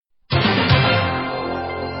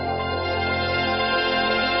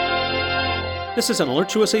This is an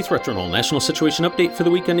Alert USA Threat Journal National Situation Update for the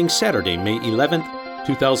week ending Saturday, May 11th,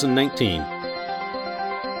 2019.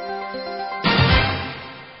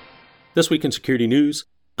 This week in security news,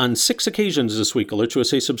 on 6 occasions this week, Alert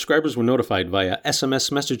USA subscribers were notified via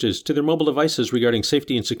SMS messages to their mobile devices regarding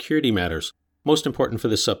safety and security matters. Most important for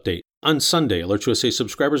this update, on Sunday, Alert USA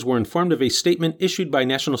subscribers were informed of a statement issued by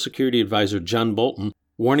National Security Advisor John Bolton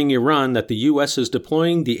warning Iran that the U.S. is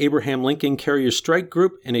deploying the Abraham Lincoln Carrier Strike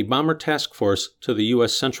Group and a bomber task force to the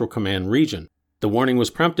U.S. Central Command region. The warning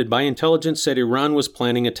was prompted by intelligence that Iran was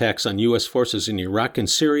planning attacks on U.S. forces in Iraq and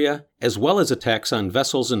Syria, as well as attacks on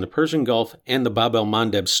vessels in the Persian Gulf and the Bab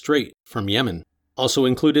el-Mandeb Strait from Yemen. Also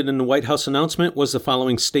included in the White House announcement was the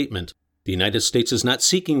following statement. The United States is not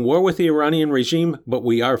seeking war with the Iranian regime, but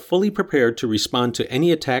we are fully prepared to respond to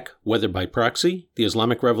any attack, whether by proxy, the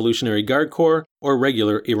Islamic Revolutionary Guard Corps, or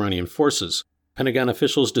regular Iranian forces. Pentagon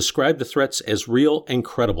officials described the threats as real and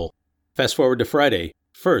credible. Fast forward to Friday.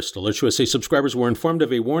 First, Alert USA subscribers were informed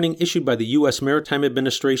of a warning issued by the U.S. Maritime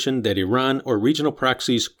Administration that Iran or regional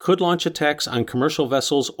proxies could launch attacks on commercial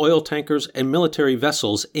vessels, oil tankers, and military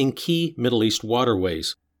vessels in key Middle East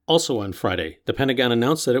waterways. Also on Friday, the Pentagon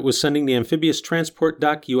announced that it was sending the amphibious transport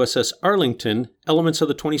dock USS Arlington, elements of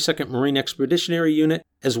the 22nd Marine Expeditionary Unit,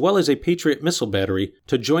 as well as a Patriot missile battery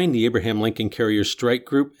to join the Abraham Lincoln Carrier Strike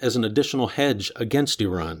Group as an additional hedge against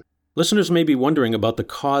Iran. Listeners may be wondering about the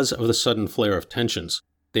cause of the sudden flare of tensions.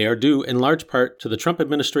 They are due in large part to the Trump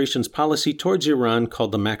administration's policy towards Iran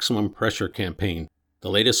called the Maximum Pressure Campaign. The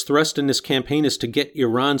latest thrust in this campaign is to get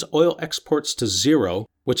Iran's oil exports to zero,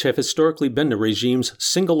 which have historically been the regime's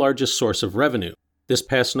single largest source of revenue. This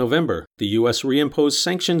past November, the U.S. reimposed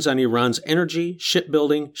sanctions on Iran's energy,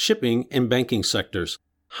 shipbuilding, shipping, and banking sectors.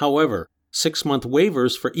 However, 6-month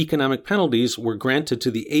waivers for economic penalties were granted to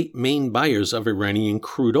the 8 main buyers of Iranian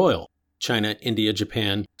crude oil: China, India,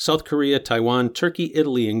 Japan, South Korea, Taiwan, Turkey,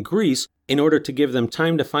 Italy, and Greece, in order to give them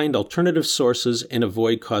time to find alternative sources and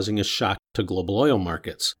avoid causing a shock to global oil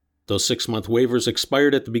markets. Those 6-month waivers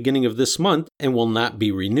expired at the beginning of this month and will not be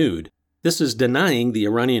renewed. This is denying the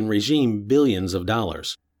Iranian regime billions of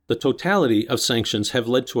dollars. The totality of sanctions have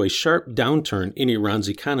led to a sharp downturn in Iran's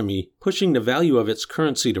economy, pushing the value of its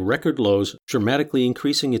currency to record lows, dramatically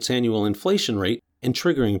increasing its annual inflation rate and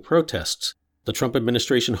triggering protests. The Trump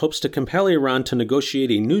administration hopes to compel Iran to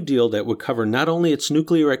negotiate a new deal that would cover not only its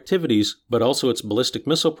nuclear activities, but also its ballistic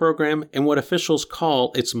missile program and what officials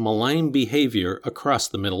call its malign behavior across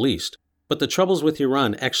the Middle East. But the troubles with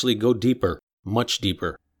Iran actually go deeper, much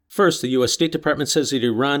deeper. First, the U.S. State Department says that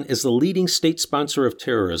Iran is the leading state sponsor of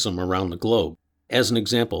terrorism around the globe. As an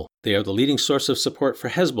example, they are the leading source of support for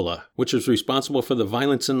Hezbollah, which is responsible for the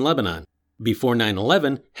violence in Lebanon. Before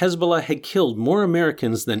 9/11, Hezbollah had killed more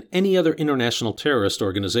Americans than any other international terrorist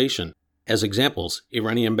organization. As examples,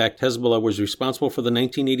 Iranian-backed Hezbollah was responsible for the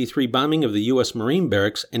 1983 bombing of the U.S. Marine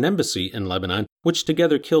barracks and embassy in Lebanon, which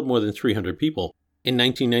together killed more than 300 people. In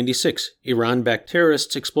 1996, Iran-backed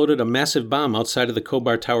terrorists exploded a massive bomb outside of the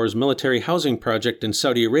Khobar Towers military housing project in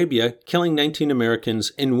Saudi Arabia, killing 19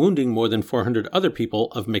 Americans and wounding more than 400 other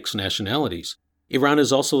people of mixed nationalities. Iran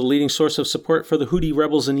is also the leading source of support for the Houthi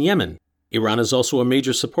rebels in Yemen. Iran is also a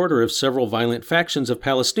major supporter of several violent factions of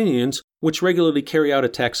Palestinians, which regularly carry out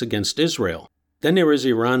attacks against Israel. Then there is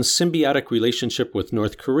Iran's symbiotic relationship with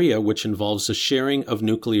North Korea, which involves the sharing of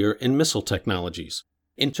nuclear and missile technologies.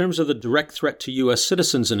 In terms of the direct threat to U.S.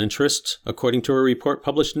 citizens and interests, according to a report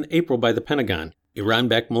published in April by the Pentagon,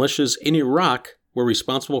 Iran-backed militias in Iraq were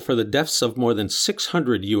responsible for the deaths of more than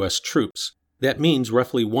 600 U.S. troops. That means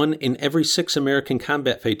roughly 1 in every 6 American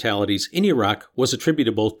combat fatalities in Iraq was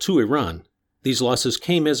attributable to Iran. These losses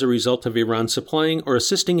came as a result of Iran supplying or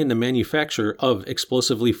assisting in the manufacture of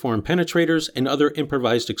explosively formed penetrators and other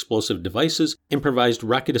improvised explosive devices, improvised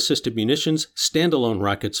rocket-assisted munitions, standalone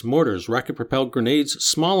rockets, mortars, rocket-propelled grenades,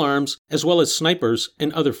 small arms, as well as snipers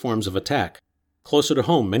and other forms of attack. Closer to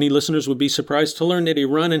home, many listeners would be surprised to learn that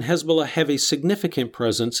Iran and Hezbollah have a significant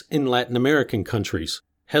presence in Latin American countries.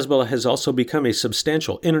 Hezbollah has also become a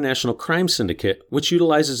substantial international crime syndicate, which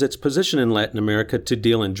utilizes its position in Latin America to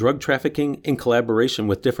deal in drug trafficking in collaboration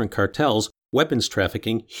with different cartels, weapons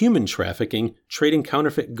trafficking, human trafficking, trading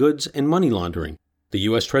counterfeit goods, and money laundering. The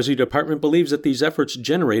U.S. Treasury Department believes that these efforts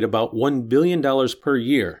generate about $1 billion per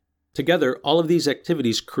year. Together, all of these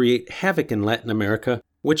activities create havoc in Latin America,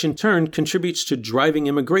 which in turn contributes to driving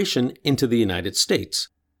immigration into the United States.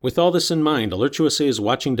 With all this in mind, Alert USA is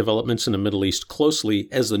watching developments in the Middle East closely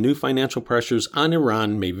as the new financial pressures on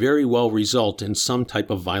Iran may very well result in some type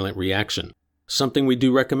of violent reaction. Something we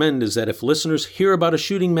do recommend is that if listeners hear about a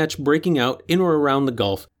shooting match breaking out in or around the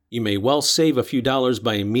Gulf, You may well save a few dollars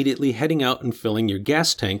by immediately heading out and filling your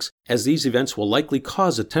gas tanks, as these events will likely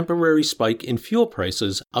cause a temporary spike in fuel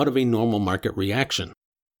prices out of a normal market reaction.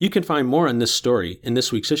 You can find more on this story in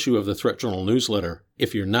this week's issue of the Threat Journal newsletter.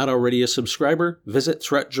 If you're not already a subscriber, visit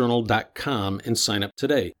threatjournal.com and sign up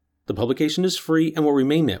today. The publication is free and will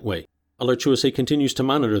remain that way. AlertsUSA continues to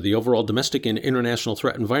monitor the overall domestic and international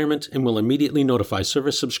threat environment and will immediately notify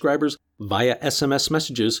service subscribers via SMS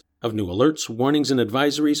messages of new alerts, warnings, and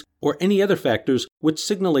advisories, or any other factors which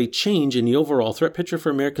signal a change in the overall threat picture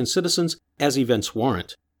for American citizens as events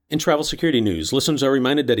warrant. In travel security news, listeners are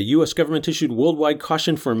reminded that a U.S. government-issued worldwide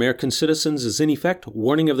caution for American citizens is in effect,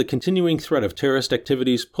 warning of the continuing threat of terrorist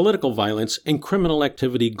activities, political violence, and criminal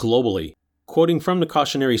activity globally. Quoting from the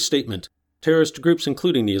cautionary statement, terrorist groups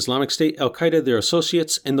including the Islamic State, Al-Qaeda, their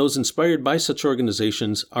associates, and those inspired by such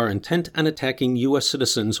organizations are intent on attacking U.S.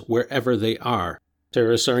 citizens wherever they are.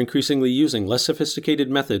 Terrorists are increasingly using less sophisticated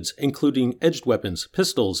methods, including edged weapons,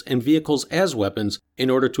 pistols, and vehicles as weapons, in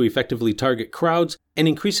order to effectively target crowds, and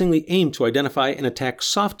increasingly aim to identify and attack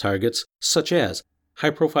soft targets, such as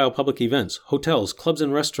high-profile public events, hotels, clubs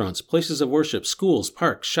and restaurants, places of worship, schools,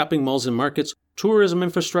 parks, shopping malls and markets, tourism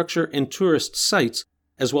infrastructure, and tourist sites,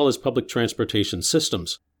 as well as public transportation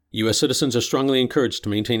systems. U.S. citizens are strongly encouraged to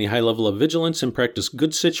maintain a high level of vigilance and practice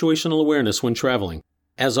good situational awareness when traveling.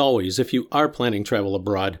 As always, if you are planning travel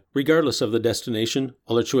abroad, regardless of the destination,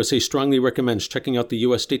 AlertsUSA strongly recommends checking out the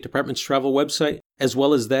U.S. State Department's travel website, as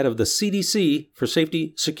well as that of the CDC for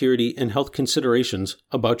safety, security, and health considerations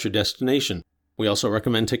about your destination. We also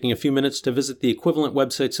recommend taking a few minutes to visit the equivalent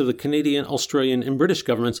websites of the Canadian, Australian, and British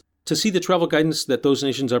governments to see the travel guidance that those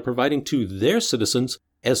nations are providing to their citizens,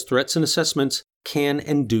 as threats and assessments can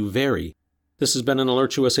and do vary. This has been an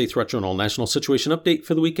AlertsUSA Threat Journal National Situation Update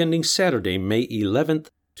for the week ending Saturday, May 11th,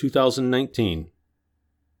 2019.